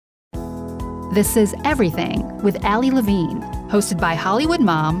This is Everything with Allie Levine, hosted by Hollywood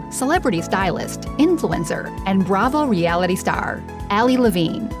mom, celebrity stylist, influencer, and Bravo reality star, Allie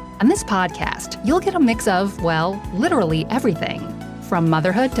Levine. On this podcast, you'll get a mix of, well, literally everything. From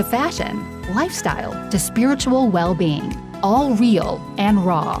motherhood to fashion, lifestyle to spiritual well-being, all real and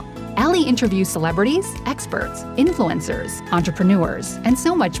raw. Allie interviews celebrities, experts, influencers, entrepreneurs, and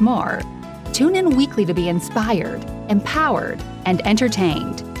so much more. Tune in weekly to be inspired, empowered, and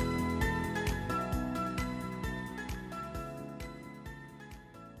entertained.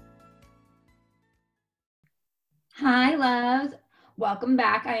 Hi, loves. Welcome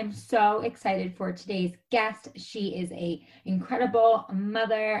back. I am so excited for today's guest. She is an incredible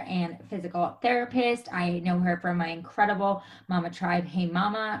mother and physical therapist. I know her from my incredible Mama Tribe, Hey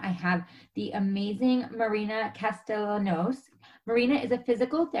Mama. I have the amazing Marina Castellanos. Marina is a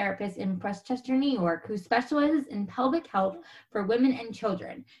physical therapist in Westchester, New York, who specializes in pelvic health for women and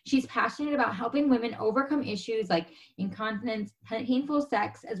children. She's passionate about helping women overcome issues like incontinence, painful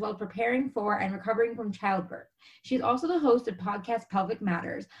sex, as well as preparing for and recovering from childbirth. She's also the host of podcast Pelvic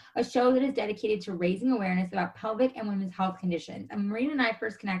Matters, a show that is dedicated to raising awareness about pelvic and women's health conditions. And Marina and I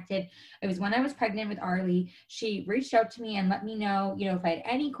first connected, it was when I was pregnant with Arlie. She reached out to me and let me know, if I had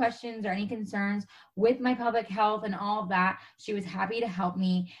any questions or any concerns with my pelvic health and all of that. She was happy to help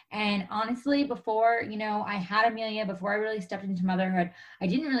me. And honestly, before, I had Amelia, before I really stepped into motherhood, I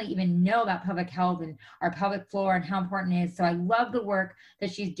didn't really even know about pelvic health and our pelvic floor and how important it is. So I love the work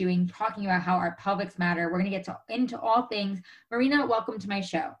that she's doing, talking about how our pelvics matter. We're going to get into all things. Marina, welcome to my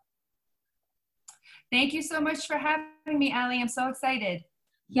show. Thank you so much for having me, Allie. I'm so excited.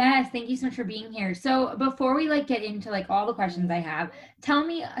 Yes, thank you so much for being here. So before we get into all the questions I have, tell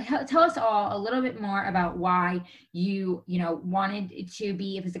us all a little bit more about why you wanted to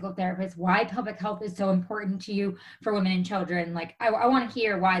be a physical therapist, why pelvic health is so important to you for women and children. I want to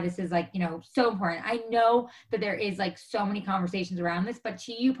hear why this is so important. I know that there is so many conversations around this, but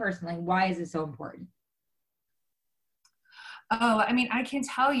to you personally, why is this so important? Oh, I can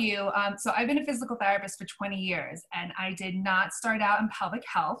tell you, so I've been a physical therapist for 20 years, and I did not start out in pelvic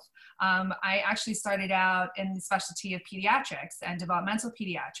health. I actually started out in the specialty of pediatrics and developmental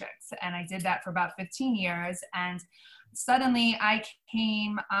pediatrics, and I did that for about 15 years. And suddenly I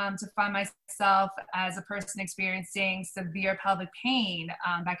came to find myself as a person experiencing severe pelvic pain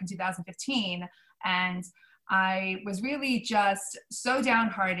back in 2015. And I was really just so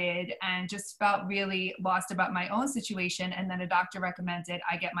downhearted and just felt really lost about my own situation. And then a doctor recommended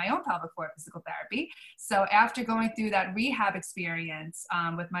I get my own pelvic floor physical therapy. So after going through that rehab experience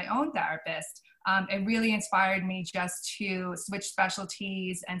with my own therapist, it really inspired me just to switch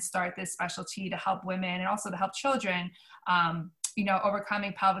specialties and start this specialty to help women and also to help children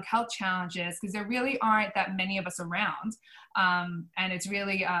overcoming pelvic health challenges, because there really aren't that many of us around. And it's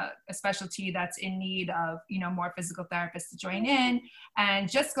really a specialty that's in need of, more physical therapists to join in.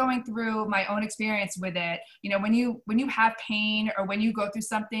 And just going through my own experience with it, when you have pain or when you go through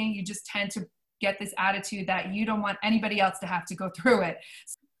something, you just tend to get this attitude that you don't want anybody else to have to go through it.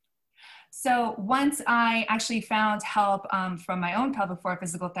 So once I actually found help from my own pelvic floor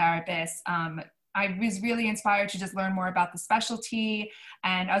physical therapist, I was really inspired to just learn more about the specialty,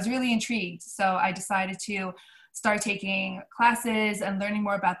 and I was really intrigued. So I decided to start taking classes and learning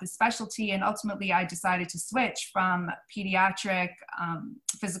more about the specialty, and ultimately I decided to switch from pediatric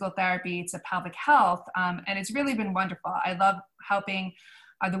physical therapy to pelvic health, and it's really been wonderful. I love helping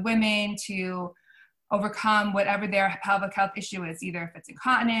the women to overcome whatever their pelvic health issue is, either if it's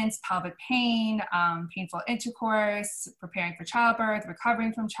incontinence, pelvic pain, painful intercourse, preparing for childbirth,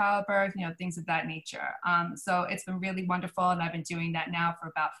 recovering from childbirth, things of that nature. So it's been really wonderful, and I've been doing that now for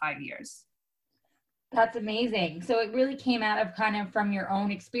about 5 years. That's amazing. So it really came out of kind of from your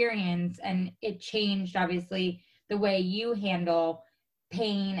own experience, and it changed, obviously, the way you handle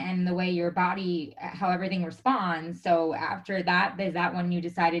pain and the way your body, how everything responds. So after that, is that when you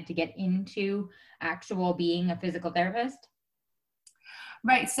decided to get into actual being a physical therapist?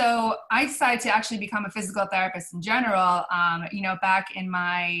 Right. So I decided to actually become a physical therapist in general, back in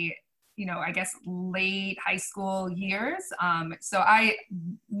my, I guess late high school years. So I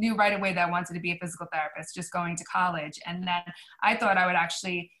knew right away that I wanted to be a physical therapist, just going to college. And then I thought I would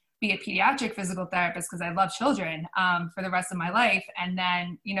actually be a pediatric physical therapist because I love children for the rest of my life. And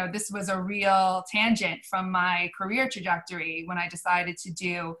then, this was a real tangent from my career trajectory when I decided to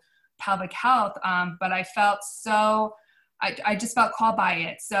do pelvic health. But I felt I just felt called by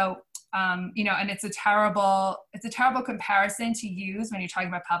it. So, and it's a terrible comparison to use when you're talking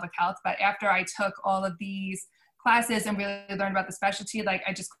about pelvic health. But after I took all of these classes and really learned about the specialty,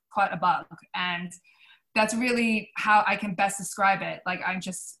 I just caught a bug. And that's really how I can best describe it. Like, I'm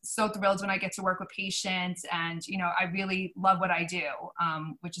just so thrilled when I get to work with patients, and, you know, I really love what I do,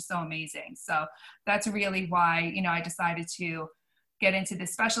 which is so amazing. So that's really why, you know, I decided to get into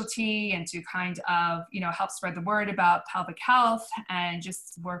this specialty and to kind of, you know, help spread the word about pelvic health and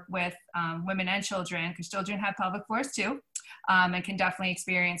just work with women and children, because children have pelvic floors too, and can definitely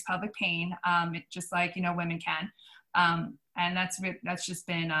experience pelvic pain, just like, you know, women can. And that's just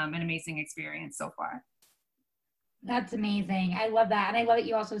been an amazing experience so far. That's amazing. I love that. And I love that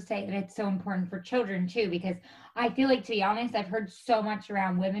you also say that it's so important for children too, because I feel like, to be honest, I've heard so much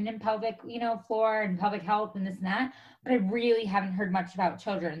around women and pelvic, you know, floor and pelvic health and this and that, but I really haven't heard much about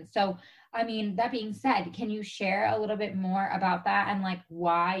children. So, I mean, that being said, can you share a little bit more about that and like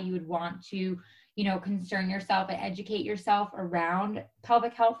why you would want to, you know, concern yourself and educate yourself around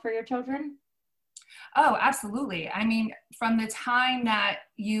pelvic health for your children? Oh, absolutely. I mean, from the time that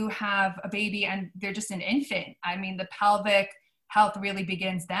you have a baby and they're just an infant, I mean, the pelvic health really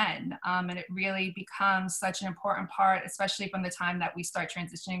begins then. And it really becomes such an important part, especially from the time that we start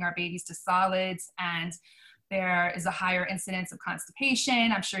transitioning our babies to solids, and there is a higher incidence of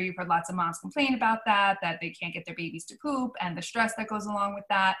constipation. I'm sure you've heard lots of moms complain about that they can't get their babies to poop, and the stress that goes along with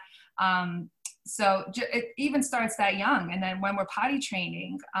that. So it even starts that young. And then when we're potty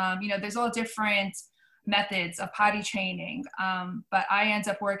training, you know, there's all different methods of potty training. But I end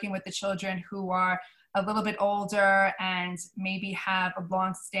up working with the children who are a little bit older and maybe have a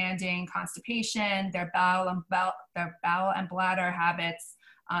long-standing constipation. Their bowel and bladder habits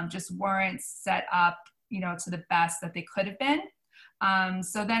just weren't set up, you know, to the best that they could have been.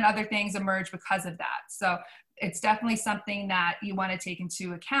 So then other things emerge because of that. So it's definitely something that you want to take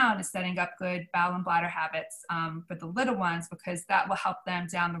into account, is setting up good bowel and bladder habits for the little ones, because that will help them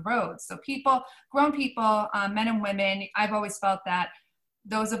down the road. So grown people, men and women, I've always felt that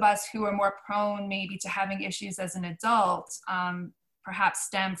those of us who are more prone maybe to having issues as an adult perhaps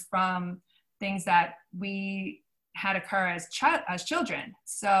stem from things that we had occur as children.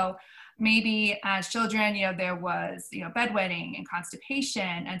 So maybe as children, you know, there was, you know, bedwetting and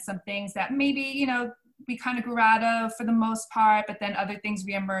constipation and some things that maybe, you know, we kind of grew out of for the most part, but then other things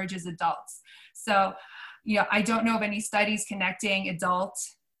reemerge as adults. So, you know, I don't know of any studies connecting adult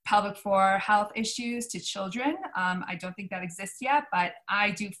pelvic floor health issues to children. I don't think that exists yet, but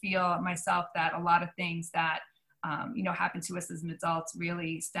I do feel myself that a lot of things that, you know, happen to us as an adult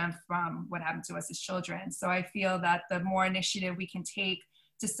really stem from what happened to us as children. So I feel that the more initiative we can take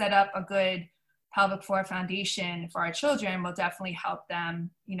to set up a good pelvic floor foundation for our children will definitely help them,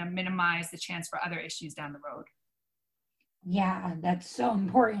 you know, minimize the chance for other issues down the road. Yeah, that's so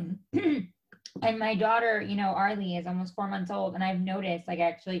important. And my daughter, you know, Arlie, is almost 4 months old, and I've noticed, like,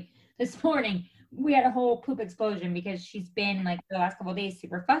 actually this morning we had a whole poop explosion because she's been, like, the last couple of days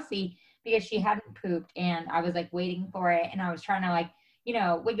super fussy because she hadn't pooped, and I was like waiting for it, and I was trying to, like, you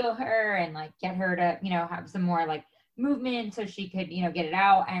know, wiggle her and like get her to, you know, have some more like movement so she could, you know, get it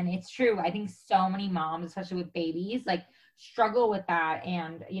out. And it's true, I think so many moms, especially with babies, like struggle with that,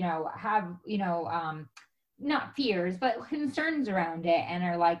 and, you know, have, you know, not fears, but concerns around it, and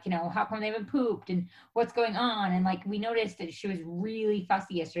are like, you know, how come they haven't pooped and what's going on? And like, we noticed that she was really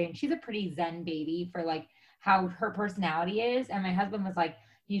fussy yesterday, and she's a pretty zen baby for like how her personality is. And my husband was like,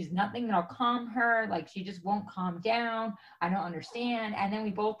 there's nothing that'll calm her. Like, she just won't calm down. I don't understand. And then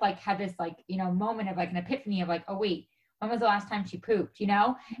we both like had this like, you know, moment of like an epiphany of like, oh wait, when was the last time she pooped, you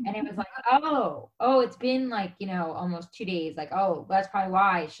know? And it was like, oh, it's been like, you know, almost 2 days. Like, oh, that's probably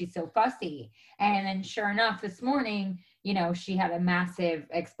why she's so fussy. And then sure enough, this morning, you know, she had a massive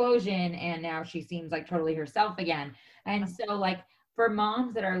explosion, and now she seems like totally herself again. And so like, for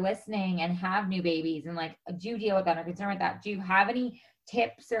moms that are listening and have new babies and like do deal with that or concerned with that, do you have any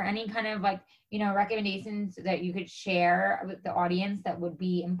tips or any kind of like, you know, recommendations that you could share with the audience that would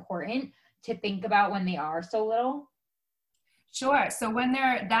be important to think about when they are so little? Sure. So when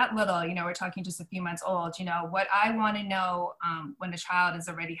they're that little, you know, we're talking just a few months old, you know, what I want to know when a child is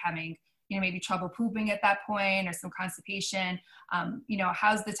already having, you know, maybe trouble pooping at that point or some constipation, you know,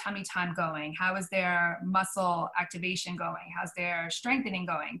 how's the tummy time going? How is their muscle activation going? How's their strengthening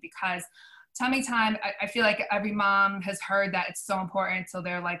going? Because tummy time, I feel like every mom has heard that it's so important, so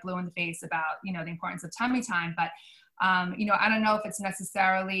they're like blue in the face about, you know, the importance of tummy time. But you know, I don't know if it's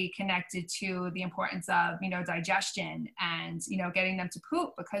necessarily connected to the importance of, you know, digestion and, you know, getting them to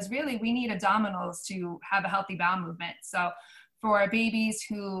poop, because really we need abdominals to have a healthy bowel movement. So for babies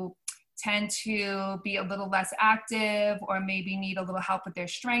who tend to be a little less active or maybe need a little help with their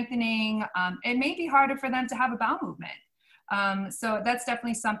strengthening, it may be harder for them to have a bowel movement. So that's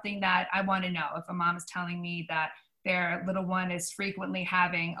definitely something that I want to know. If a mom is telling me that their little one is frequently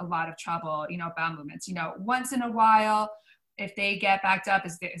having a lot of trouble, bowel movements, once in a while, if they get backed up,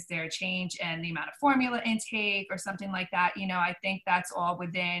 is there a change in the amount of formula intake or something like that? I think that's all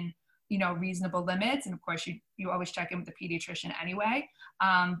within, reasonable limits. And of course, you always check in with the pediatrician anyway.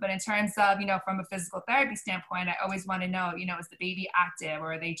 But in terms of, from a physical therapy standpoint, I always want to know, is the baby active,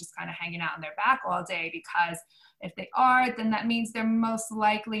 or are they just kind of hanging out on their back all day? Because if they are, then that means they're most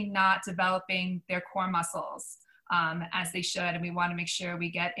likely not developing their core muscles as they should. And we want to make sure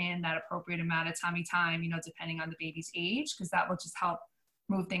we get in that appropriate amount of tummy time, depending on the baby's age, because that will just help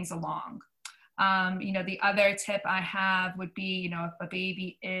move things along. The other tip I have would be, if a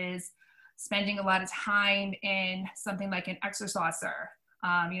baby is spending a lot of time in something like an exerciser,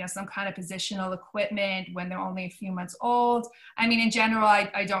 some kind of positional equipment when they're only a few months old. I mean, in general,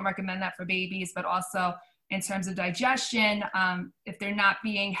 I don't recommend that for babies, but also in terms of digestion, if they're not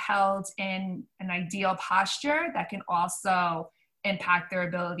being held in an ideal posture, that can also impact their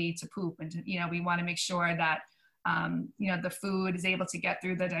ability to poop. And, we want to make sure that, the food is able to get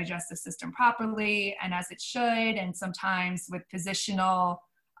through the digestive system properly and as it should. And sometimes with positional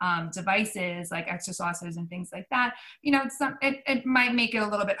devices like exercises and things like that, it might make it a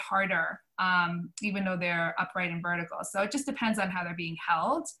little bit harder, even though they're upright and vertical. So it just depends on how they're being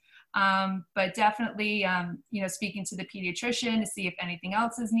held. But definitely, speaking to the pediatrician to see if anything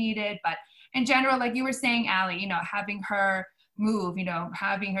else is needed. But in general, like you were saying, Allie, having her move,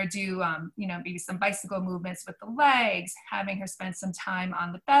 having her do, maybe some bicycle movements with the legs, having her spend some time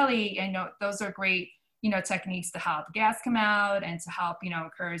on the belly. Those are great, techniques to help gas come out and to help,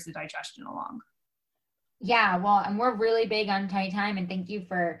 encourage the digestion along. Yeah, well, and we're really big on tummy time, and thank you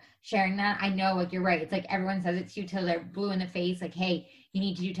for sharing that. I know, like, you're right. It's like everyone says it to you till they're blue in the face, like, hey, you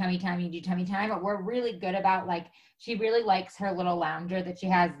need to do tummy time, you do tummy time. But we're really good about, like, she really likes her little lounger that she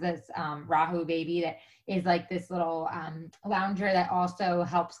has, this Rahu baby that is like this little lounger that also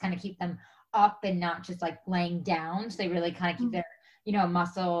helps kind of keep them up and not just like laying down. So they really kind of keep their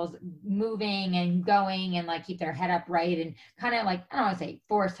muscles moving and going and like keep their head upright and kind of like, I don't want to say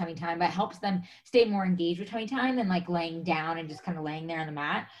force tummy time, but helps them stay more engaged with tummy time than like laying down and just kind of laying there on the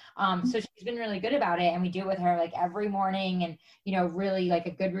mat. So she's been really good about it, and we do it with her like every morning, and really like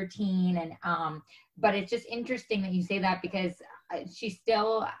a good routine. And but it's just interesting that you say that, because she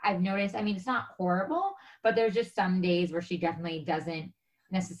still, I've noticed, I mean, it's not horrible, but there's just some days where she definitely doesn't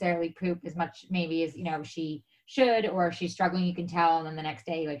necessarily poop as much maybe as she should, or she's struggling, you can tell. And then the next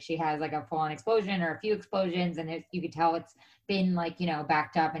day, like, she has like a full-on explosion or a few explosions, and you could tell it's been like,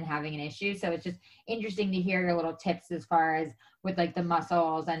 backed up and having an issue. So it's just interesting to hear your little tips as far as with like the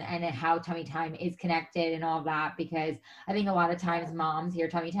muscles and how tummy time is connected and all of that, because I think a lot of times moms hear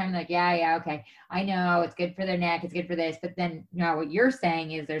tummy time like, yeah, okay, I know it's good for their neck, it's good for this, but then what you're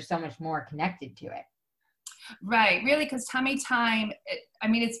saying is there's so much more connected to it. Right, really, because tummy time,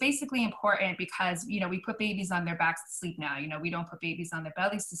 it's basically important because, we put babies on their backs to sleep now. We don't put babies on their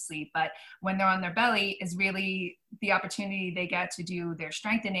bellies to sleep, but when they're on their belly is really the opportunity they get to do their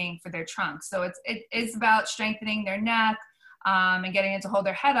strengthening for their trunk. So it is about strengthening their neck and getting it to hold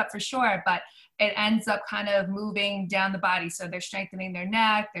their head up for sure, but it ends up kind of moving down the body. So they're strengthening their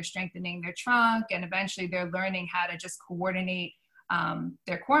neck, they're strengthening their trunk, and eventually they're learning how to just coordinate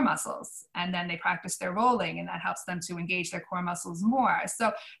their core muscles, and then they practice their rolling, and that helps them to engage their core muscles more.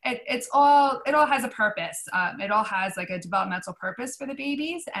 So it all has a purpose. It all has like a developmental purpose for the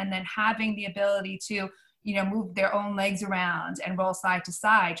babies, and then having the ability to, move their own legs around and roll side to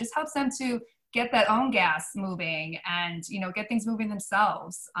side just helps them to get that own gas moving and, get things moving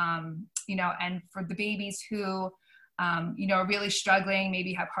themselves. And for the babies who are really struggling,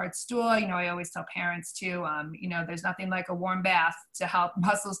 maybe have hard stool. I always tell parents too, there's nothing like a warm bath to help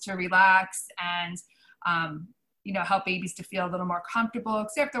muscles to relax and, help babies to feel a little more comfortable,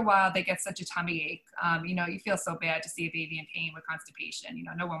 because after a while they get such a tummy ache. You feel so bad to see a baby in pain with constipation.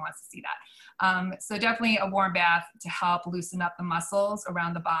 No one wants to see that. So definitely a warm bath to help loosen up the muscles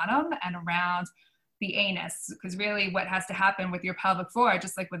around the bottom and around the anus, because really what has to happen with your pelvic floor,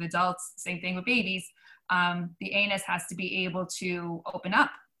 just like with adults, same thing with babies, the anus has to be able to open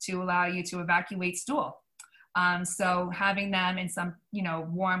up to allow you to evacuate stool. So having them in some,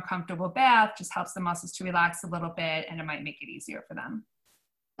 warm, comfortable bath just helps the muscles to relax a little bit, and it might make it easier for them.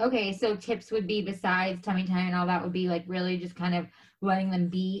 Okay, so tips would be, besides tummy time and all that, would be like really just kind of letting them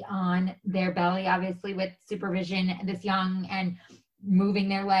be on their belly, obviously with supervision this young, and moving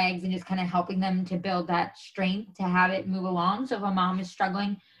their legs and just kind of helping them to build that strength to have it move along. So if a mom is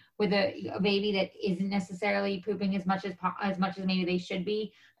struggling with a baby that isn't necessarily pooping as much as maybe they should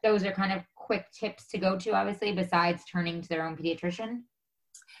be, those are kind of quick tips to go to, obviously, besides turning to their own pediatrician.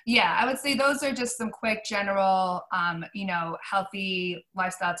 Yeah, I would say those are just some quick general, healthy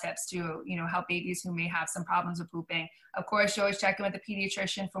lifestyle tips to, help babies who may have some problems with pooping. Of course, you always check in with the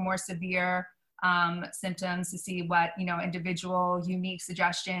pediatrician for more severe symptoms to see what, individual unique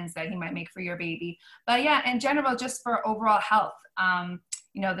suggestions that he might make for your baby. But yeah, in general, just for overall health,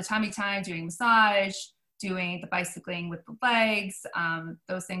 the tummy time, doing massage, doing the bicycling with the legs,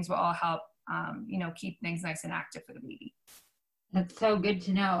 those things will all help, keep things nice and active for the baby. That's so good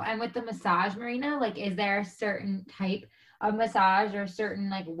to know. And with the massage, Marina, like, is there a certain type of massage or a certain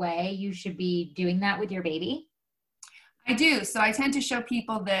like way you should be doing that with your baby? I do. So I tend to show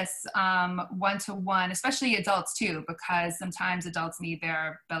people this one-to-one, especially adults too, because sometimes adults need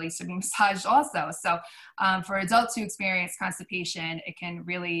their bellies to be massaged also. So for adults who experience constipation, it can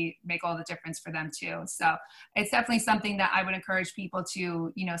really make all the difference for them too. So it's definitely something that I would encourage people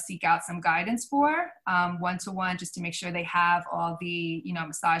to, seek out some guidance for one-to-one, just to make sure they have all the,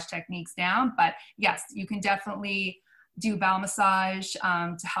 massage techniques down. But yes, you can definitely do bowel massage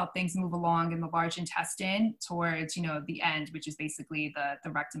to help things move along in the large intestine towards, the end, which is basically the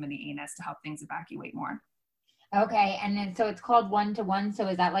rectum and the anus, to help things evacuate more. Okay. And then, so it's called one-to-one. So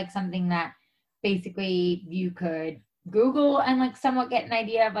is that like something that basically you could Google and like somewhat get an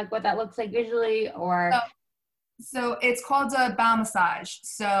idea of like what that looks like visually, or? So it's called a bowel massage.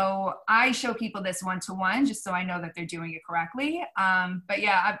 So I show people this one-to-one just so I know that they're doing it correctly. But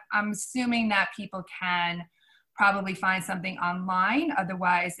yeah, I'm assuming that people can probably find something online.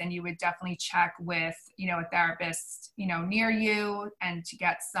 Otherwise, then you would definitely check with, a therapist, near you, and to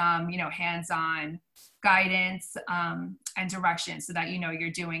get some, hands-on guidance and direction so that, you're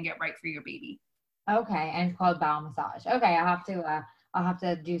doing it right for your baby. Okay. And it's called bowel massage. Okay. I'll have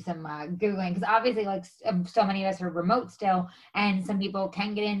to do some Googling, because obviously like so many of us are remote still, and some people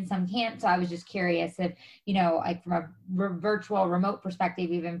can get in, some can't. So I was just curious if, like from a virtual remote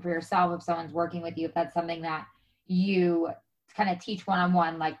perspective, even for yourself, if someone's working with you, if that's something that you kind of teach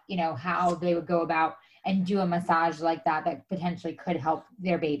one-on-one, like, how they would go about and do a massage like that potentially could help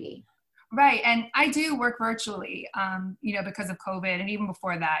their baby. Right. And I do work virtually, because of COVID. And even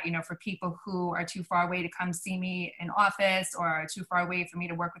before that, for people who are too far away to come see me in office, or are too far away for me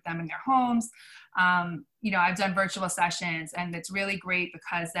to work with them in their homes, I've done virtual sessions, and it's really great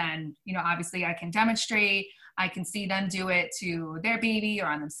because then, obviously I can demonstrate, I can see them do it to their baby or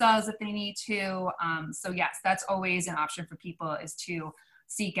on themselves if they need to. So yes, that's always an option for people, is to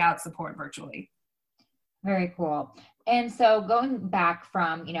seek out support virtually. Very cool. And so going back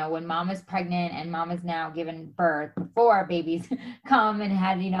from, when mom was pregnant and mom is now given birth, before babies come and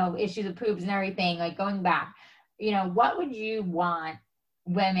had, issues with poops and everything, like going back, what would you want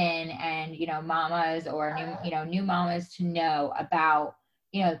women and, mamas or new mamas to know about,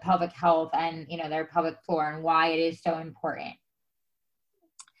 pelvic health and, their pelvic floor, and why it is so important?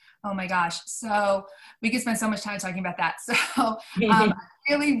 Oh my gosh. So we could spend so much time talking about that. So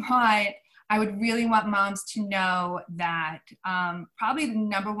I would really want moms to know that probably the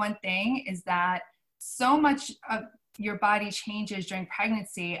number one thing is that so much of your body changes during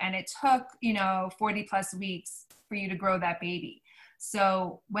pregnancy, and it took, 40 plus weeks for you to grow that baby.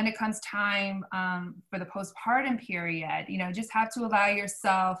 So when it comes time for the postpartum period, just have to allow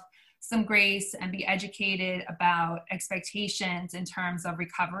yourself some grace and be educated about expectations in terms of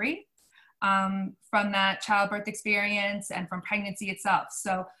recovery from that childbirth experience and from pregnancy itself.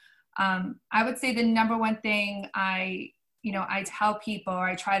 So I would say the number one thing I tell people, or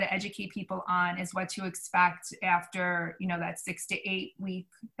I try to educate people on, is what to expect after, that 6 to 8 week,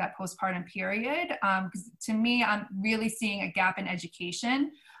 that postpartum period. Because to me, I'm really seeing a gap in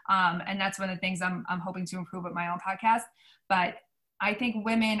education. And that's one of the things I'm hoping to improve with my own podcast. But I think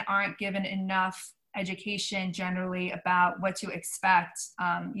women aren't given enough education generally about what to expect,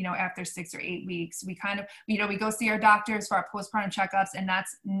 after 6 or 8 weeks. We kind of, we go see our doctors for our postpartum checkups, and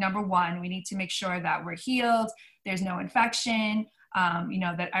that's number one. We need to make sure that we're healed, there's no infection,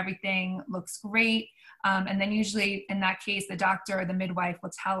 that everything looks great. And then usually in that case, the doctor or the midwife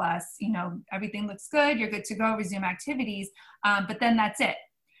will tell us, everything looks good, you're good to go, resume activities. But then that's it.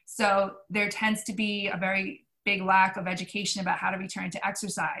 So there tends to be a very big lack of education about how to return to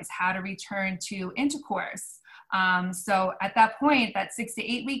exercise, how to return to intercourse. So at that point, that 6 to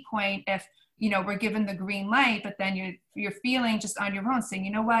 8 week point, if, we're given the green light, but then you're feeling just on your own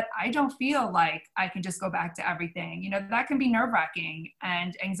saying, what, I don't feel like I can just go back to everything, that can be nerve-wracking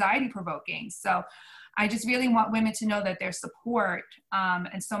and anxiety provoking. So I just really want women to know that there's support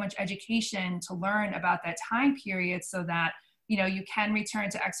and so much education to learn about that time period, so that you can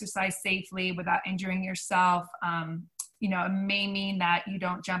return to exercise safely without injuring yourself. It may mean that you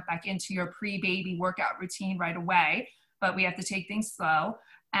don't jump back into your pre-baby workout routine right away, but we have to take things slow.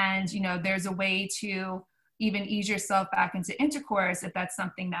 And, there's a way to even ease yourself back into intercourse if that's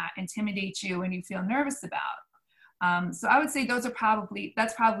something that intimidates you and you feel nervous about. So I would say that's probably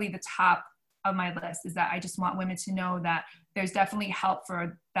the top of my list, is that I just want women to know that there's definitely help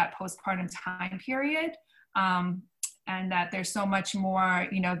for that postpartum time period. And that there's so much more,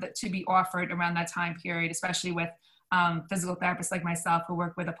 that to be offered around that time period, especially with physical therapists like myself who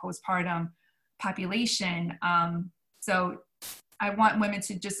work with a postpartum population. So I want women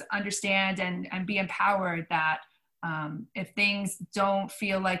to just understand and be empowered that if things don't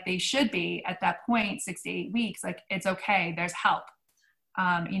feel like they should be at that point, 6 to 8 weeks, like it's okay, there's help,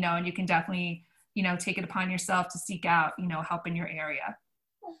 and you can definitely, take it upon yourself to seek out, help in your area.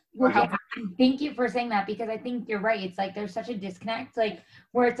 Well, yeah, thank you for saying that, because I think you're right. It's like there's such a disconnect, like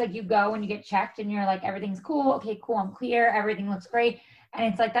where it's like you go and you get checked and you're like, everything's cool. Okay, cool. I'm clear. Everything looks great. And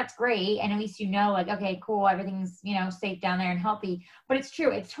it's like, that's great. And at least like, okay, cool. Everything's, safe down there and healthy. But it's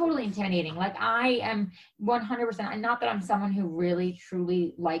true. It's totally intimidating. Like I am 100%, and not that I'm someone who really,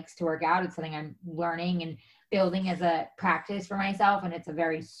 truly likes to work out. It's something I'm learning and building as a practice for myself. And it's a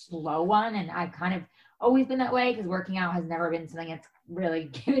very slow one. And I've kind of always been that way, because working out has never been something that's really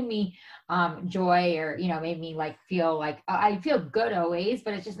given me joy or, made me like feel like I feel good always,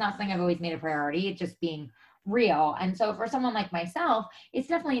 but it's just not something I've always made a priority. It's just being real. And so for someone like myself, it's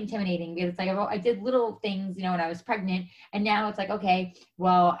definitely intimidating, because it's like I did little things, when I was pregnant, and now it's like, okay,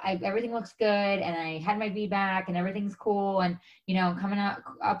 well, everything looks good, and I had my V back and everything's cool, and coming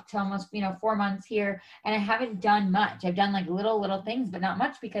up to almost 4 months here, and I haven't done much. I've done like little things, but not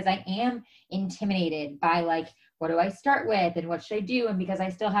much, because I am intimidated by like, what do I start with and what should I do? And because I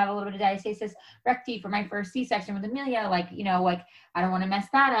still have a little bit of diastasis recti for my first C-section with Amelia, like, like I don't want to mess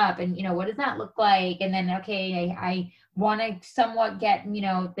that up. And, what does that look like? And then, okay, I want to somewhat get,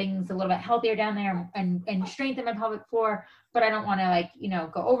 things a little bit healthier down there and strengthen my pelvic floor, but I don't want to like,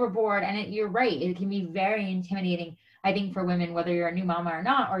 go overboard. And you're right. It can be very intimidating, I think, for women, whether you're a new mama or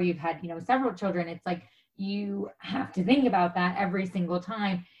not, or you've had, several children. It's like, you have to think about that every single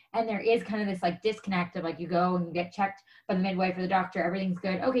time. And there is kind of this like disconnect of like, you go and you get checked by the midwife or the doctor, everything's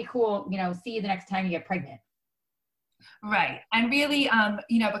good. Okay, cool. See you the next time you get pregnant. Right. And really,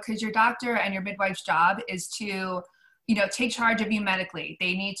 because your doctor and your midwife's job is to, take charge of you medically.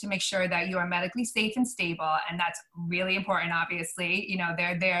 They need to make sure that you are medically safe and stable. And that's really important, obviously.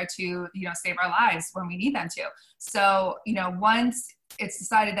 They're there to, save our lives when we need them to. So, once it's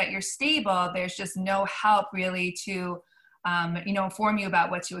decided that you're stable, there's just no help really to inform you about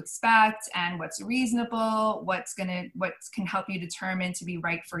what to expect and what's reasonable, what can help you determine to be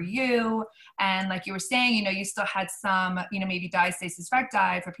right for you. And like you were saying, you still had some, maybe diastasis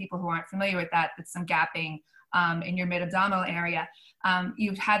recti, for people who aren't familiar with that, that's some gapping in your mid-abdominal area.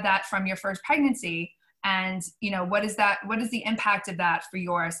 You've had that from your first pregnancy. And, what is the impact of that for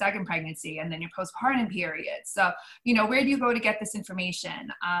your second pregnancy and then your postpartum period? So, where do you go to get this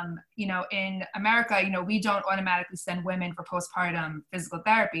information? In America, we don't automatically send women for postpartum physical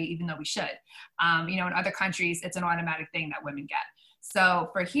therapy, even though we should. In other countries, it's an automatic thing that women get. So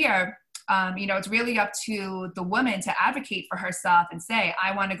for here, it's really up to the woman to advocate for herself and say,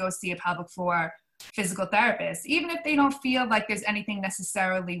 I want to go see a pelvic floor physical therapist, even if they don't feel like there's anything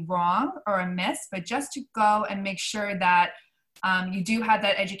necessarily wrong or amiss, but just to go and make sure that you do have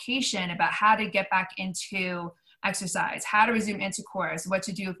that education about how to get back into exercise, how to resume intercourse, what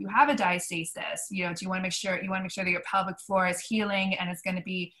to do if you have a diastasis. Do you want to make sure that your pelvic floor is healing and it's going to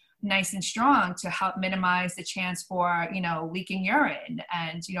be nice and strong to help minimize the chance for, leaking urine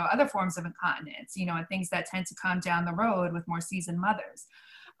and, other forms of incontinence, and things that tend to come down the road with more seasoned mothers.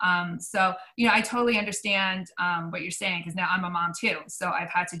 So, I totally understand what you're saying, because now I'm a mom too. So I've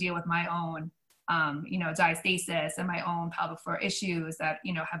had to deal with my own, diastasis and my own pelvic floor issues that,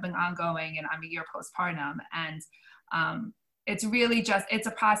 have been ongoing, and I'm a year postpartum. And it's really it's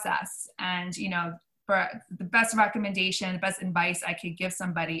a process. And, for the best recommendation, the best advice I could give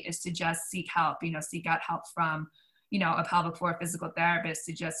somebody is to just seek help, seek out help from, a pelvic floor physical therapist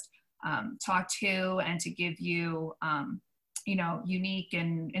to just talk to and to give you, unique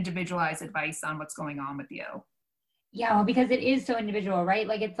and individualized advice on what's going on with you. Yeah, well, because it is so individual, right?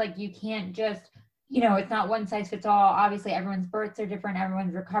 Like, it's like, you can't just, it's not one size fits all. Obviously, everyone's births are different.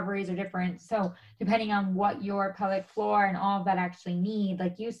 Everyone's recoveries are different. So depending on what your pelvic floor and all of that actually need,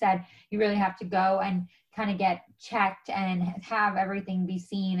 like you said, you really have to go and kind of get checked and have everything be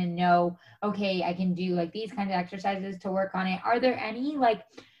seen and know, okay, I can do like these kinds of exercises to work on it. Are there any like,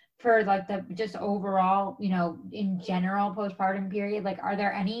 for like the just overall, in general postpartum period, like, are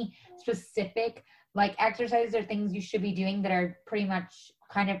there any specific like exercises or things you should be doing that are pretty much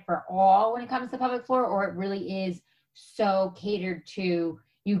kind of for all when it comes to pelvic floor, or it really is so catered to,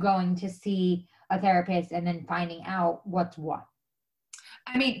 you going to see a therapist and then finding out what's what?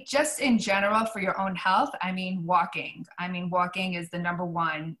 I mean, just in general for your own health, I mean, walking. I mean, walking is the number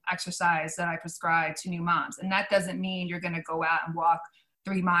one exercise that I prescribe to new moms. And that doesn't mean you're going to go out and walk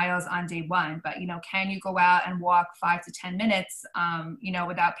 3 miles on day one, but, can you go out and walk 5 to 10 minutes,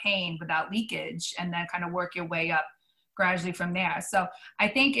 without pain, without leakage, and then kind of work your way up gradually from there. So I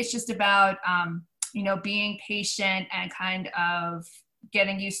think it's just about, being patient and kind of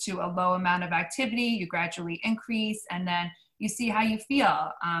getting used to a low amount of activity. You gradually increase, and then you see how you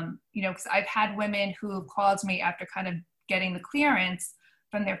feel. Because I've had women who have called me after kind of getting the clearance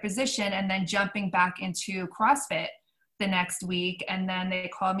from their physician and then jumping back into CrossFit the next week. And then they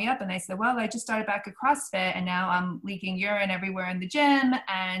call me up and they said, well, I just started back at CrossFit and now I'm leaking urine everywhere in the gym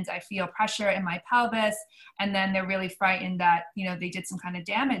and I feel pressure in my pelvis. And then they're really frightened that, they did some kind of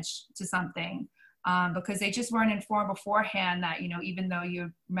damage to something. Because they just weren't informed beforehand that, even though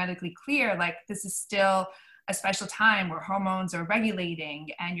you're medically clear, like this is still a special time where hormones are regulating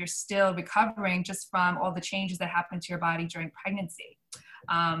and you're still recovering just from all the changes that happen to your body during pregnancy.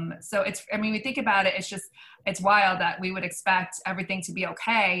 So we think about it, it's wild that we would expect everything to be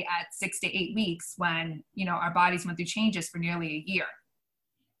okay at 6 to 8 weeks when, our bodies went through changes for nearly a year.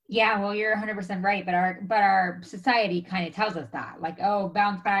 Yeah, well, you're 100% right, but our society kind of tells us that, like, oh,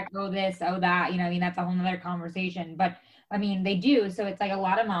 bounce back, oh this, oh that, that's a whole nother conversation. But they do. So it's like a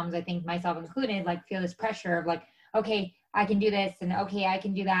lot of moms, I think myself included, like feel this pressure of like, okay, I can do this, and okay, I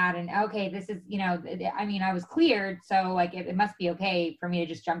can do that, and okay, this is, I was cleared, so like it must be okay for me to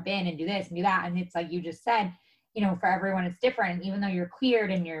just jump in and do this and do that. And it's like you just said, for everyone it's different. And even though you're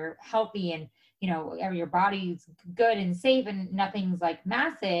cleared and you're healthy and your body's good and safe and nothing's like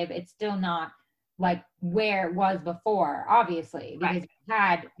massive, it's still not like where it was before, obviously, because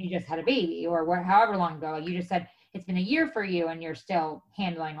right. you just had a baby or however long ago. Like you just said, it's been a year for you and you're still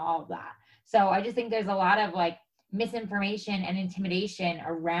handling all of that. So I just think there's a lot of like misinformation and intimidation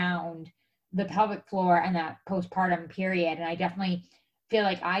around the pelvic floor and that postpartum period. And I definitely feel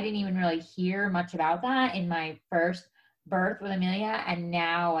like I didn't even really hear much about that in my first birth with Amelia. And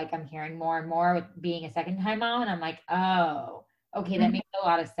now like I'm hearing more and more with being a second time mom. And I'm like, oh, okay, that makes a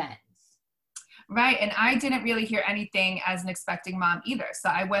lot of sense. Right. And I didn't really hear anything as an expecting mom either. So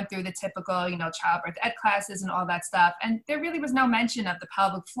I went through the typical, childbirth ed classes and all that stuff. And there really was no mention of the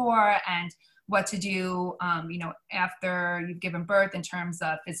pelvic floor and what to do, after you've given birth in terms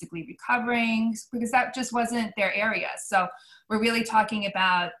of physically recovering, because that just wasn't their area. So we're really talking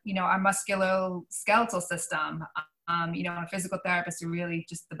about, our musculoskeletal system. A physical therapist are really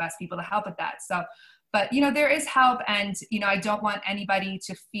just the best people to help with that. So, but, there is help, and, I don't want anybody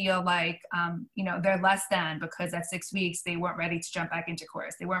to feel like, they're less than because at 6 weeks, they weren't ready to jump back into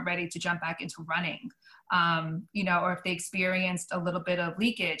course. They weren't ready to jump back into running, or if they experienced a little bit of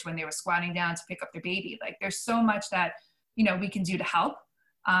leakage when they were squatting down to pick up their baby. Like there's so much that, we can do to help.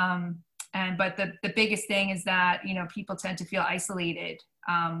 But the biggest thing is that, people tend to feel isolated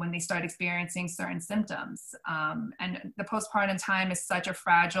when they start experiencing certain symptoms. And the postpartum time is such a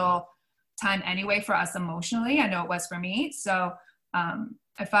fragile time anyway for us emotionally. I know it was for me. So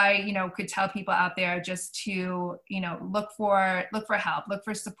if I, could tell people out there just to, look for help, look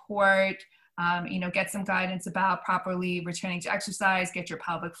for support, get some guidance about properly returning to exercise, get your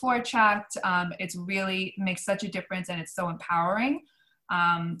pelvic floor checked. It's really makes such a difference, and it's so empowering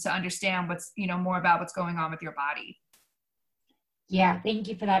to understand what's, more about what's going on with your body. Yeah, thank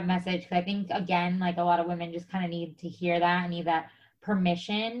you for that message. Because I think, again, like a lot of women just kind of need to hear that and need that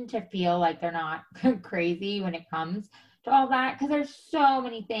permission to feel like they're not crazy when it comes to all that. Because there's so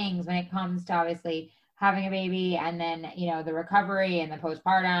many things when it comes to obviously having a baby and then, the recovery and the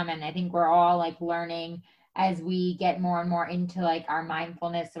postpartum. And I think we're all like learning as we get more and more into like our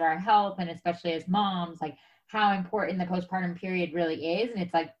mindfulness of our health, and especially as moms, like how important the postpartum period really is. And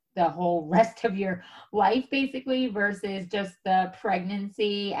it's like the whole rest of your life basically versus just the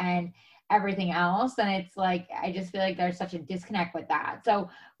pregnancy and everything else. And it's like, I just feel like there's such a disconnect with that. So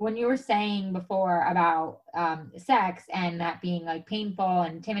when you were saying before about sex and that being like painful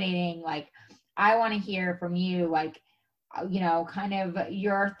and intimidating, like I want to hear from you, like, kind of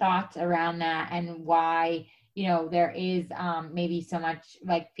your thoughts around that and why, there is maybe so much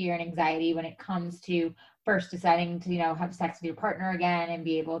like fear and anxiety when it comes to first deciding to, have sex with your partner again and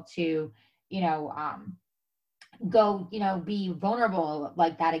be able to, go, be vulnerable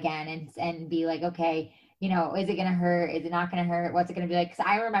like that again and be like, okay, is it going to hurt? Is it not going to hurt? What's it going to be like? Cause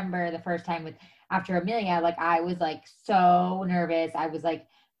I remember the first time after Amelia, like I was like so nervous. I was like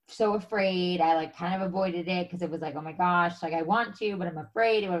so afraid. I like kind of avoided it because it was like, oh my gosh, like I want to, but I'm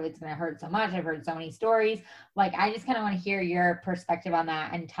afraid it's going to hurt so much. I've heard so many stories. Like, I just kind of want to hear your perspective on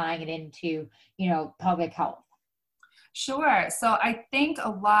that and tying it into, you know, pelvic health. Sure. So I think a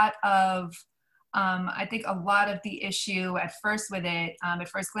lot of the issue at first with it, at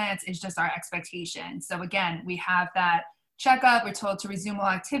first glance, is just our expectation. So again, we have that checkup, we're told to resume all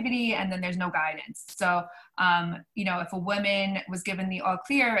activity, and then there's no guidance. So, you know, if a woman was given the all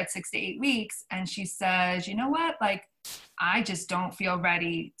clear at 6 to 8 weeks and she says, you know what, like, I just don't feel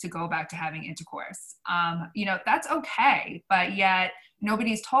ready to go back to having intercourse, you know, that's okay. But yet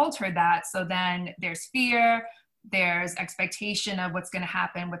nobody's told her that. So then there's fear, there's expectation of what's going to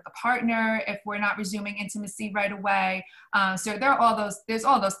happen with the partner if we're not resuming intimacy right away. So there's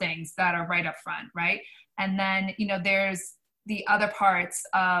all those things that are right up front, right? And then, you know, there's the other parts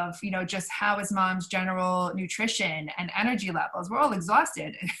of, you know, just how is mom's general nutrition and energy levels. We're all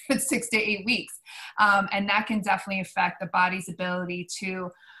exhausted at 6 to 8 weeks. And that can definitely affect the body's ability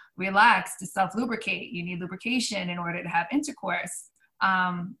to relax, to self-lubricate. You need lubrication in order to have intercourse.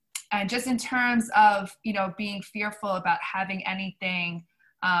 And just in terms of, you know, being fearful about having anything,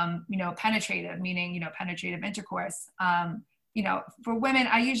 you know, penetrative, meaning, you know, penetrative intercourse, you know, for women,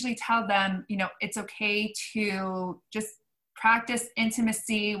 I usually tell them, you know, it's okay to just practice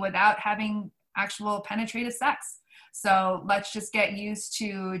intimacy without having actual penetrative sex. So let's just get used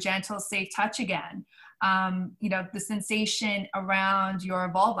to gentle, safe touch again. You know, the sensation around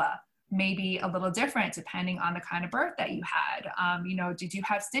your vulva may be a little different depending on the kind of birth that you had. You know, did you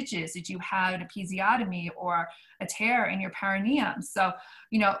have stitches? Did you have an episiotomy or a tear in your perineum? So,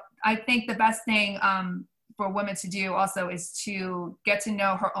 you know, I think the best thing for women to do also is to get to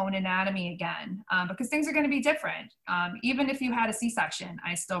know her own anatomy again, because things are going to be different. Even if you had a C-section,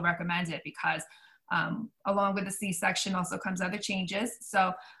 I still recommend it because along with the C-section also comes other changes.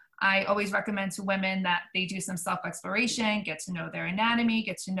 So I always recommend to women that they do some self-exploration, get to know their anatomy,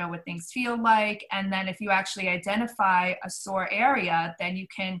 get to know what things feel like. And then if you actually identify a sore area, then you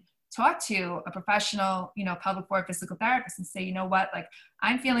can talk to a professional, you know, pelvic floor physical therapist and say, you know what, like,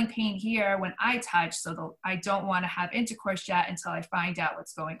 I'm feeling pain here when I touch, so I don't want to have intercourse yet until I find out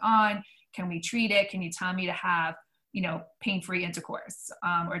what's going on. Can we treat it? Can you tell me to have, you know, pain-free intercourse,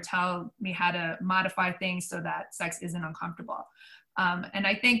 or tell me how to modify things so that sex isn't uncomfortable. And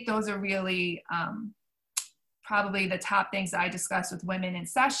I think those are really probably the top things that I discuss with women in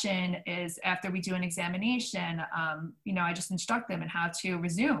session is after we do an examination, you know, I just instruct them in how to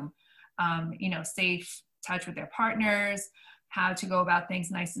resume, you know, safe touch with their partners, how to go about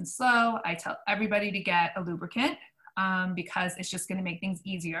things nice and slow. I tell everybody to get a lubricant because it's just going to make things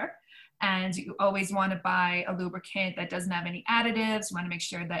easier. And you always want to buy a lubricant that doesn't have any additives. You want to make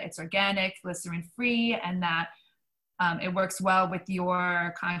sure that it's organic, glycerin free, and that it works well with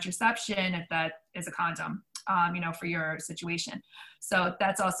your contraception if that is a condom, you know, for your situation. So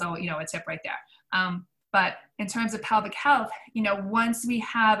that's also, you know, a tip right there. But in terms of pelvic health, you know, once we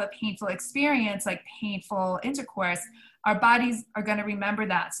have a painful experience, like painful intercourse, our bodies are going to remember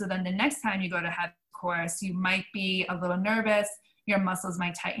that. So then the next time you go to have intercourse, you might be a little nervous, your muscles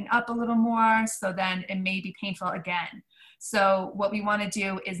might tighten up a little more. So then it may be painful again. So what we want to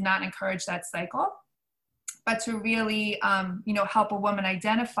do is not encourage that cycle, but to really, you know, help a woman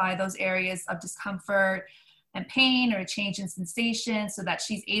identify those areas of discomfort and pain or a change in sensation so that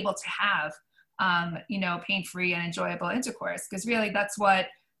she's able to have, you know, pain-free and enjoyable intercourse. Because really that's what,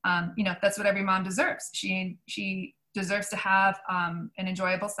 you know, that's what every mom deserves. She deserves to have an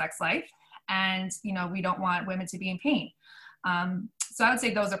enjoyable sex life. And, you know, we don't want women to be in pain. So I would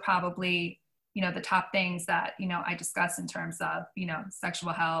say those are probably, you know, the top things that, you know, I discuss in terms of, you know,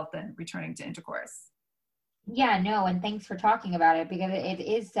 sexual health and returning to intercourse. Yeah, no, and thanks for talking about it because it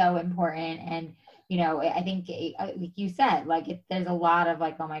is so important. And, you know, I think, like you said, like there's a lot of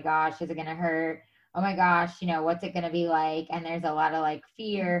like, oh my gosh, is it going to hurt? Oh my gosh, you know, what's it going to be like? And there's a lot of like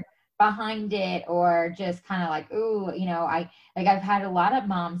fear behind it, or just kind of like, ooh, you know, I've had a lot of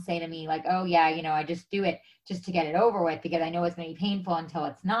moms say to me like, oh yeah, you know, I just do it just to get it over with because I know it's going to be painful until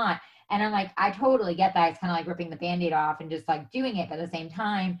it's not. And I'm like, I totally get that. It's kind of like ripping the Band-Aid off and just like doing it. But at the same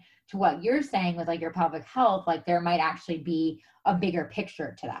time, to what you're saying with like your pelvic health, like there might actually be a bigger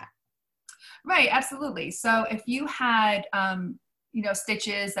picture to that. Right, absolutely. So if you had, you know,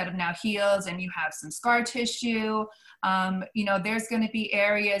 stitches that have now healed and you have some scar tissue, you know, there's going to be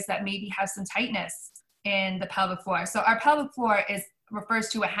areas that maybe have some tightness in the pelvic floor. So our pelvic floor refers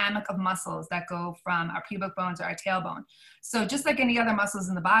to a hammock of muscles that go from our pubic bone to our tailbone. So just like any other muscles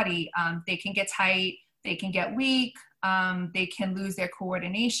in the body, they can get tight, they can get weak. They can lose their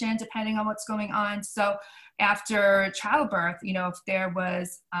coordination depending on what's going on. So after childbirth, if there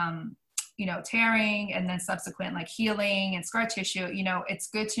was, tearing and then subsequent like healing and scar tissue, it's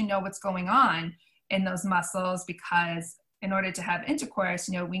good to know what's going on in those muscles, because in order to have intercourse,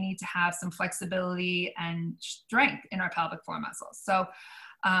 we need to have some flexibility and strength in our pelvic floor muscles. So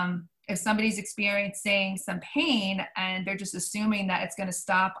if somebody's experiencing some pain and they're just assuming that it's going to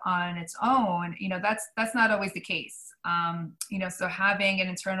stop on its own, that's not always the case. So having an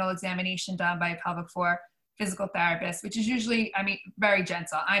internal examination done by a pelvic floor physical therapist, which is usually, very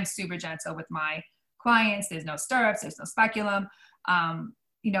gentle. I'm super gentle with my clients. There's no stirrups, there's no speculum.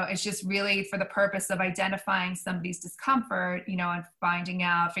 It's just really for the purpose of identifying somebody's discomfort, and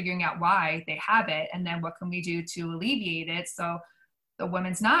figuring out why they have it. And then what can we do to alleviate it, so the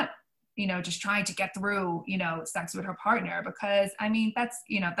woman's not, just trying to get through, sex with her partner, because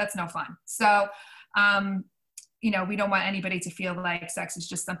that's no fun. So, we don't want anybody to feel like sex is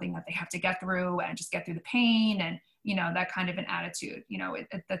just something that they have to get through and just get through the pain and, that kind of an attitude,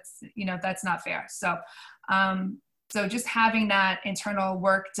 that's not fair. So, so just having that internal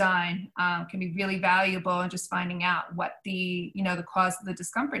work done can be really valuable, and just finding out what the cause of the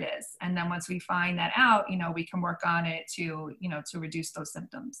discomfort is. And then once we find that out, we can work on it to reduce those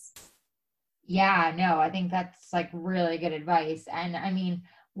symptoms. Yeah, no, I think that's like really good advice. And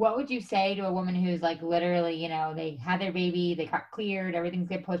what would you say to a woman who's like literally, they had their baby, they got cleared, everything's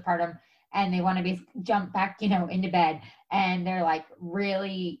good postpartum, and they want to jump back, into bed, and they're like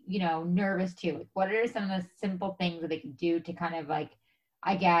really, nervous too. What are some of the simple things that they can do to kind of like,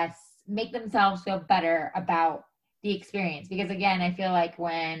 I guess, make themselves feel better about the experience? Because again, I feel like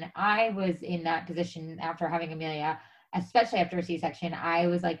when I was in that position after having Amelia, especially after a C-section, I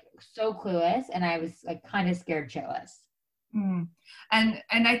was like so clueless, and I was like kind of scared shitless. Mm. And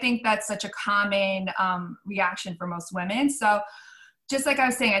I think that's such a common reaction for most women. So just like I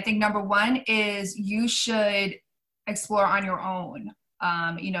was saying, I think number one is you should explore on your own,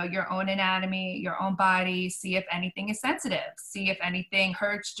 your own anatomy, your own body, see if anything is sensitive, see if anything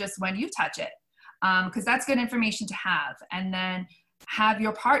hurts just when you touch it, because that's good information to have. And then have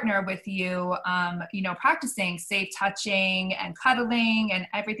your partner with you, practicing safe touching and cuddling and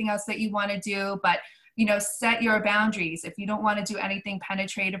everything else that you want to do. But set your boundaries. If you don't want to do anything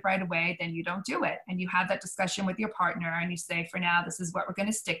penetrative right away, then you don't do it. And you have that discussion with your partner, and you say, for now, this is what we're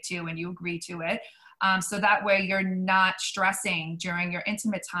going to stick to, and you agree to it. So that way you're not stressing during your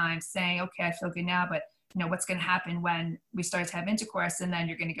intimate time, saying, okay, I feel good now, but what's going to happen when we start to have intercourse, and then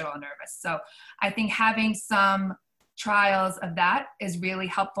you're going to get all nervous. So I think having some trials of that is really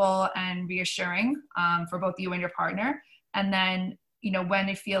helpful and reassuring for both you and your partner. And then when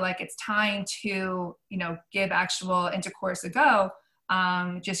you feel like it's time to, give actual intercourse a go,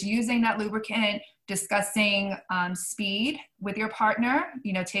 just using that lubricant, discussing speed with your partner,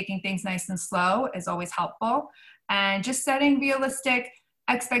 taking things nice and slow is always helpful. And just setting realistic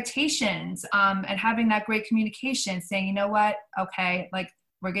expectations and having that great communication, saying, you know what, okay, like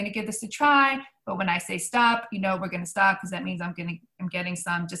we're going to give this a try, but when I say stop, we're going to stop, because that means I'm getting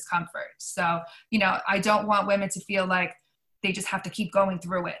some discomfort. So, I don't want women to feel like they just have to keep going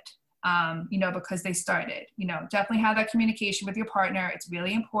through it, because they started. Definitely have that communication with your partner. It's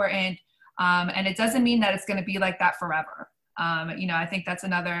really important. And it doesn't mean that it's going to be like that forever. I think that's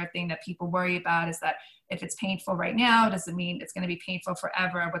another thing that people worry about, is that if it's painful right now, it doesn't mean it's going to be painful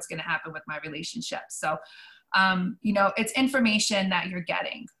forever. What's going to happen with my relationship? So, it's information that you're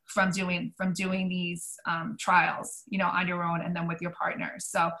getting from doing these trials, on your own, and then with your partner.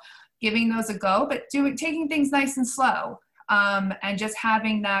 So giving those a go, but taking things nice and slow. And just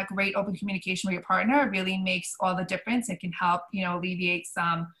having that great open communication with your partner really makes all the difference. It can help, alleviate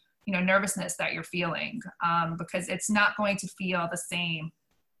some, nervousness that you're feeling, because it's not going to feel the same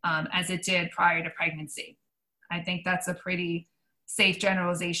as it did prior to pregnancy. I think that's a pretty safe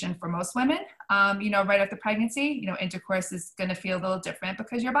generalization for most women. Right after pregnancy, intercourse is going to feel a little different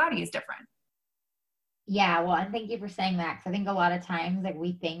because your body is different. Yeah, well, and thank you for saying that, because I think a lot of times, like,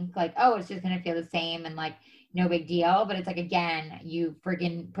 we think like, oh, it's just going to feel the same and like no big deal. But it's like, again, you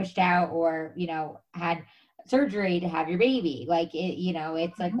friggin' pushed out or, had surgery to have your baby. Like, it,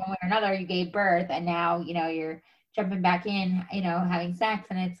 it's like one way or another, you gave birth, and now, you're jumping back in, having sex.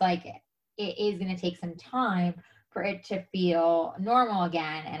 And it's like, it is going to take some time for it to feel normal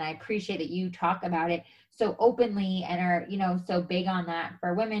again. And I appreciate that you talk about it so openly and are, so big on that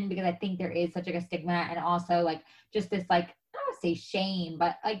for women, because I think there is such like a stigma, and also like just this, like, I don't want to say shame,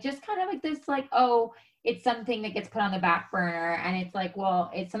 but like just kind of like this, like, oh, it's something that gets put on the back burner. And it's like, well,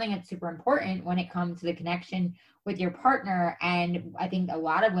 it's something that's super important when it comes to the connection with your partner. And I think a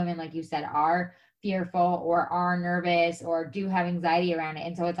lot of women, like you said, are fearful or are nervous or do have anxiety around it.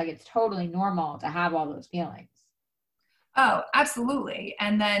 And so it's like, it's totally normal to have all those feelings. Oh, absolutely.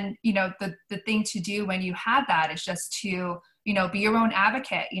 And then, the thing to do when you have that is just to, be your own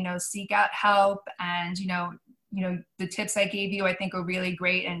advocate, seek out help. And, the tips I gave you, I think are really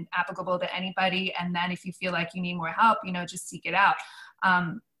great and applicable to anybody. And then if you feel like you need more help, just seek it out.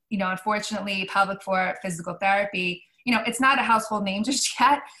 Unfortunately, pelvic floor physical therapy, it's not a household name just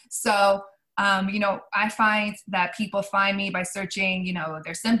yet. So, I find that people find me by searching,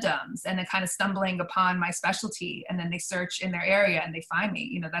 their symptoms and then kind of stumbling upon my specialty, and then they search in their area and they find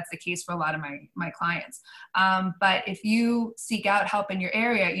me. That's the case for a lot of my clients. But if you seek out help in your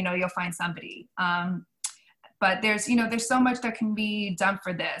area, you'll find somebody. But there's so much that can be done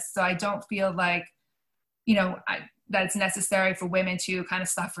for this. So I don't feel like, that it's necessary for women to kind of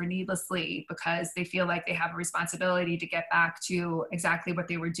suffer needlessly because they feel like they have a responsibility to get back to exactly what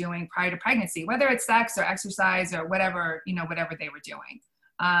they were doing prior to pregnancy, whether it's sex or exercise or whatever, whatever they were doing.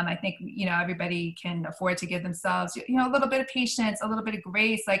 I think, everybody can afford to give themselves, a little bit of patience, a little bit of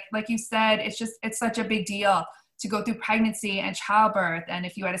grace. Like you said, it's such a big deal to go through pregnancy and childbirth. And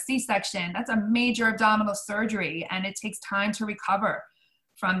if you had a C-section, that's a major abdominal surgery and it takes time to recover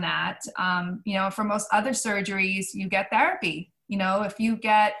from that. For most other surgeries, you get therapy. If you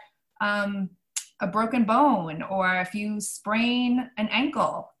get a broken bone or if you sprain an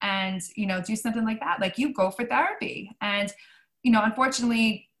ankle and, do something like that, like you go for therapy. And,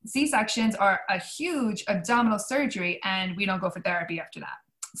 unfortunately, C-sections are a huge abdominal surgery and we don't go for therapy after that.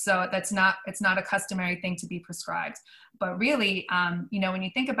 So it's not a customary thing to be prescribed. But really, when you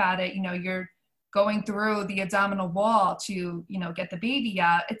think about it, you're going through the abdominal wall to, get the baby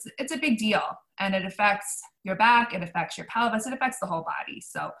out, it's a big deal. And it affects your back, it affects your pelvis, it affects the whole body.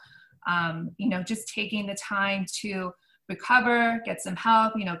 So, just taking the time to recover, get some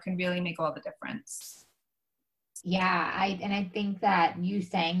help, can really make all the difference. Yeah. I think that you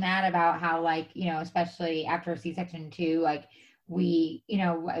saying that about how especially after a C-section too, we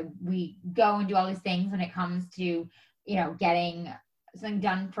go and do all these things when it comes to, getting something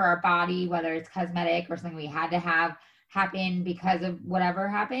done for our body, whether it's cosmetic or something we had to have happen because of whatever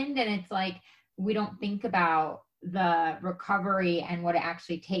happened. And it's like, we don't think about the recovery and what it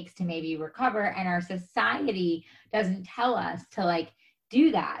actually takes to maybe recover. And our society doesn't tell us to do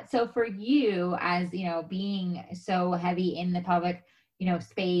that. So for you as, being so heavy in the pelvic,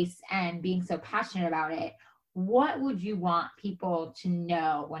 space and being so passionate about it, what would you want people to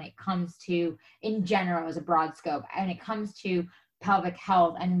know when it comes to, in general, as a broad scope, and it comes to pelvic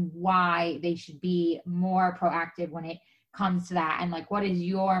health and why they should be more proactive when it comes to that? And what is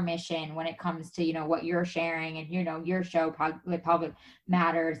your mission when it comes to, what you're sharing and, your show, Pelvic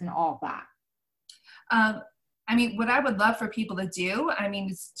Matters and all of that? What I would love for people to do,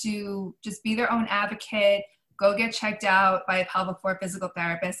 is to just be their own advocate, go get checked out by a pelvic floor physical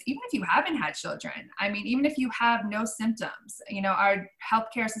therapist, even if you haven't had children. Even if you have no symptoms, our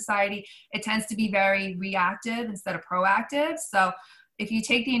healthcare society, it tends to be very reactive instead of proactive. So if you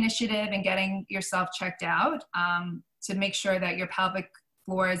take the initiative in getting yourself checked out, to make sure that your pelvic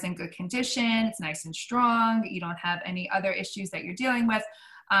floor is in good condition, it's nice and strong, you don't have any other issues that you're dealing with,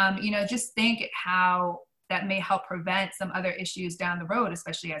 just think how that may help prevent some other issues down the road,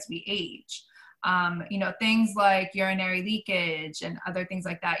 especially as we age. Things like urinary leakage and other things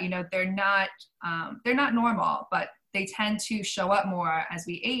like that, they're not normal, but they tend to show up more as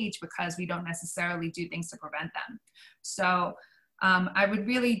we age because we don't necessarily do things to prevent them. So I would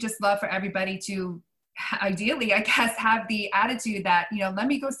really just love for everybody to ideally, I guess, have the attitude that, let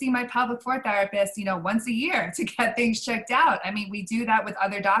me go see my pelvic floor therapist, once a year to get things checked out. We do that with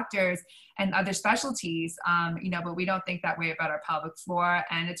other doctors and other specialties, but we don't think that way about our pelvic floor.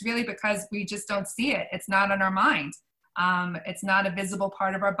 And it's really because we just don't see it. It's not on our mind. It's not a visible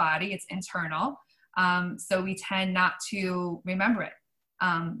part of our body. It's internal. So we tend not to remember it.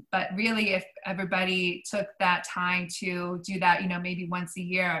 But really, if everybody took that time to do that, maybe once a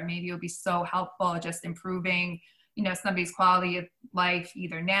year, maybe it would be so helpful, just improving, somebody's quality of life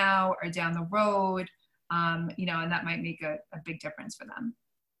either now or down the road, and that might make a big difference for them.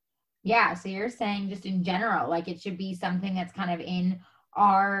 Yeah. So you're saying just in general, it should be something that's kind of in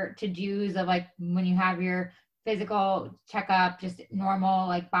our to-dos of when you have your physical checkup, just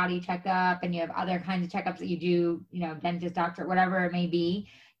normal body checkup, and you have other kinds of checkups that you do, dentist, doctor, whatever it may be.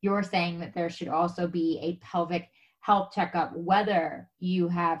 You're saying that there should also be a pelvic health checkup, whether you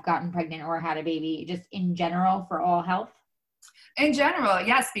have gotten pregnant or had a baby, just in general for all health? In general,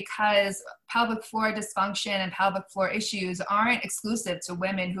 yes, because pelvic floor dysfunction and pelvic floor issues aren't exclusive to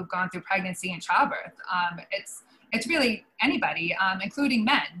women who've gone through pregnancy and childbirth. It's really anybody, including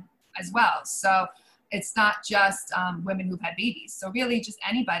men. as well. So it's not just women who've had babies. So really just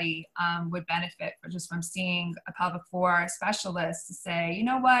anybody would benefit from seeing a pelvic floor specialist to say, you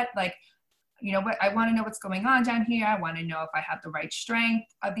know what, like, you know what, I want to know what's going on down here. I want to know if I have the right strength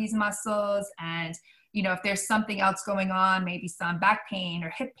of these muscles. And, you know, if there's something else going on, maybe some back pain or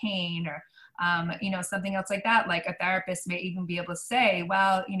hip pain or, you know, something else like that, like a therapist may even be able to say,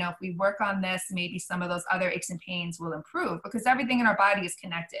 well, you know, if we work on this, maybe some of those other aches and pains will improve, because everything in our body is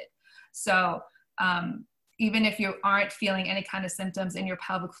connected. So even if you aren't feeling any kind of symptoms in your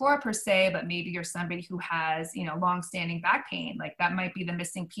pelvic floor per se, but maybe you're somebody who has, you know, long-standing back pain, like that might be the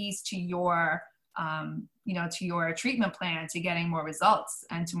missing piece to your, you know, to your treatment plan, to getting more results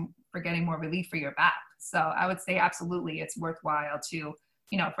and for getting more relief for your back. So I would say absolutely it's worthwhile to,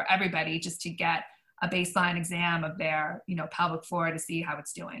 you know, for everybody just to get a baseline exam of their, you know, pelvic floor to see how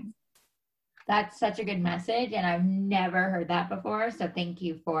it's doing. That's such a good message, and I've never heard that before. So thank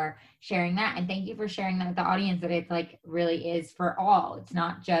you for sharing that, and thank you for sharing that with the audience, that it's like really is for all. It's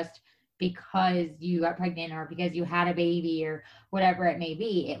not just because you got pregnant or because you had a baby or whatever it may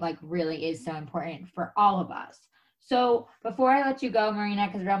be. It like really is so important for all of us. So before I let you go, Marina,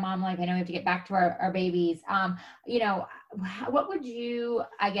 because Real Mom Life, I know we have to get back to our babies. You know, what would you,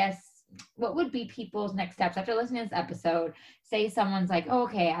 I guess, what would be people's next steps after listening to this episode? Say someone's like, oh,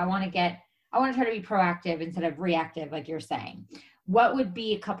 okay, I want to try to be proactive instead of reactive, like you're saying. What would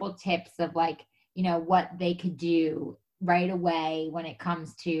be a couple tips of like, you know, what they could do right away when it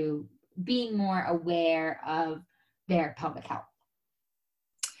comes to being more aware of their pelvic health?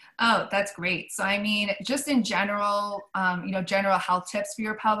 Oh, that's great. So, I mean, just in general, you know, general health tips for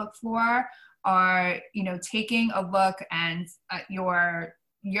your pelvic floor are, you know, taking a look at your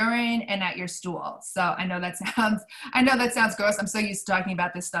urine and at your stool. So I know that sounds gross. I'm so used to talking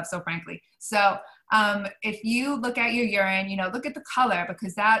about this stuff, so frankly. So if you look at your urine, you know, look at the color,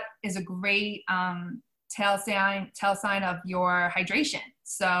 because that is a great tell sign of your hydration.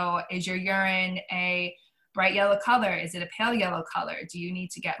 So is your urine a bright yellow color? Is it a pale yellow color? Do you need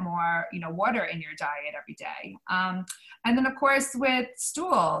to get more, you know, water in your diet every day? And then of course with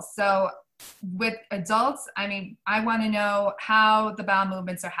stool. So with adults, I mean, I want to know how the bowel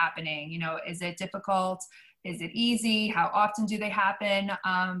movements are happening. You know, is it difficult? Is it easy? How often do they happen?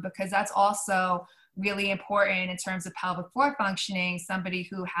 Because that's also really important in terms of pelvic floor functioning. Somebody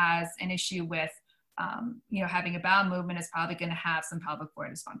who has an issue with, you know, having a bowel movement is probably going to have some pelvic floor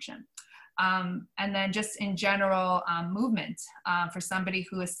dysfunction. And then just in general movement for somebody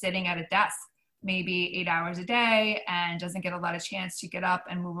who is sitting at a desk maybe 8 hours a day and doesn't get a lot of chance to get up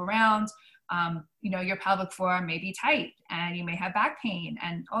and move around. You know, your pelvic floor may be tight and you may have back pain,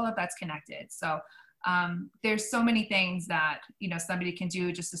 and all of that's connected. So there's so many things that, you know, somebody can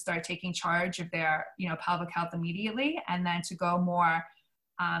do just to start taking charge of their, you know, pelvic health immediately. And then to go more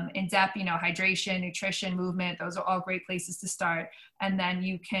in depth, you know, hydration, nutrition, movement, those are all great places to start. And then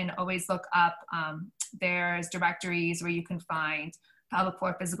you can always look up, there's directories where you can find pelvic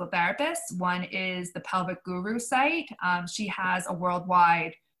floor physical therapists. One is the Pelvic Guru site. She has a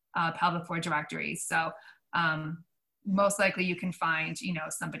worldwide pelvic floor directory. So most likely you can find, you know,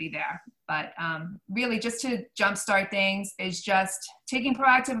 somebody there. But really just to jumpstart things is just taking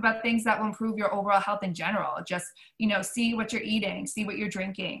proactive about things that will improve your overall health in general. Just, you know, see what you're eating, see what you're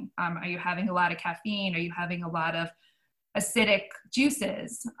drinking. Are you having a lot of caffeine? Are you having a lot of acidic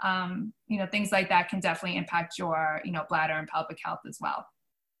juices? You know, things like that can definitely impact your, you know, bladder and pelvic health as well.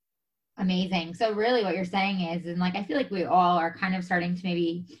 Amazing. So really what you're saying is, and like, I feel like we all are kind of starting to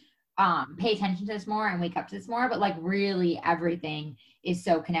maybe pay attention to this more and wake up to this more, but like really everything is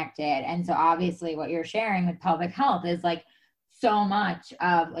so connected. And so obviously what you're sharing with pelvic health is like so much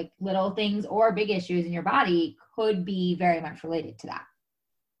of like little things or big issues in your body could be very much related to that.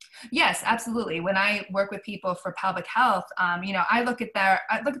 Yes, absolutely. When I work with people for pelvic health, you know, I look at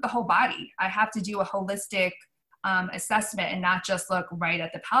the whole body. I have to do a holistic assessment and not just look right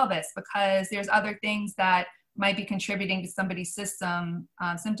at the pelvis, because there's other things that might be contributing to somebody's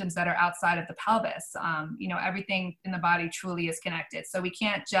symptoms that are outside of the pelvis. You know, everything in the body truly is connected. So we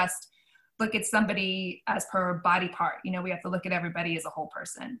can't just look at somebody as per body part. You know, we have to look at everybody as a whole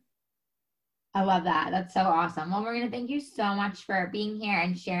person. I love that. That's so awesome. Well, Marina, thank you so much for being here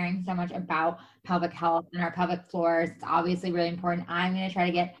and sharing so much about pelvic health and our pelvic floors. It's obviously really important. I'm going to try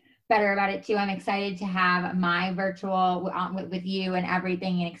to get better about it too. I'm excited to have my virtual with you and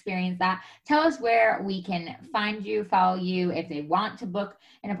everything and experience that. Tell us where we can find you, follow you, if they want to book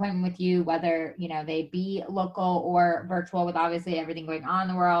an appointment with you, whether, you know, they be local or virtual with obviously everything going on in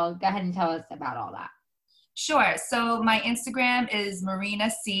the world. Go ahead and tell us about all that. Sure. So my Instagram is Marina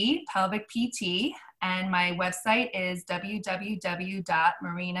C Pelvic PT, And my website is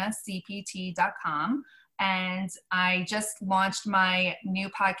www.marinacpt.com. And I just launched my new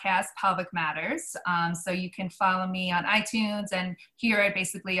podcast, Pelvic Matters. So you can follow me on iTunes and hear it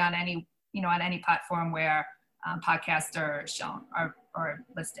basically on any platform where podcasts are shown or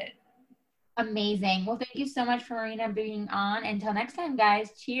listed. Amazing. Well, thank you so much for Marina being on. Until next time,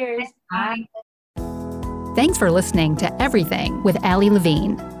 guys. Cheers. Bye. Thanks for listening to Everything with Allie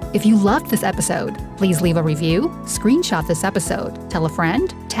Levine. If you loved this episode, please leave a review, screenshot this episode, tell a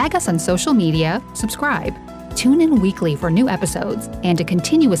friend, tag us on social media, subscribe. Tune in weekly for new episodes and to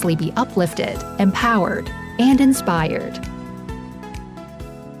continuously be uplifted, empowered, and inspired.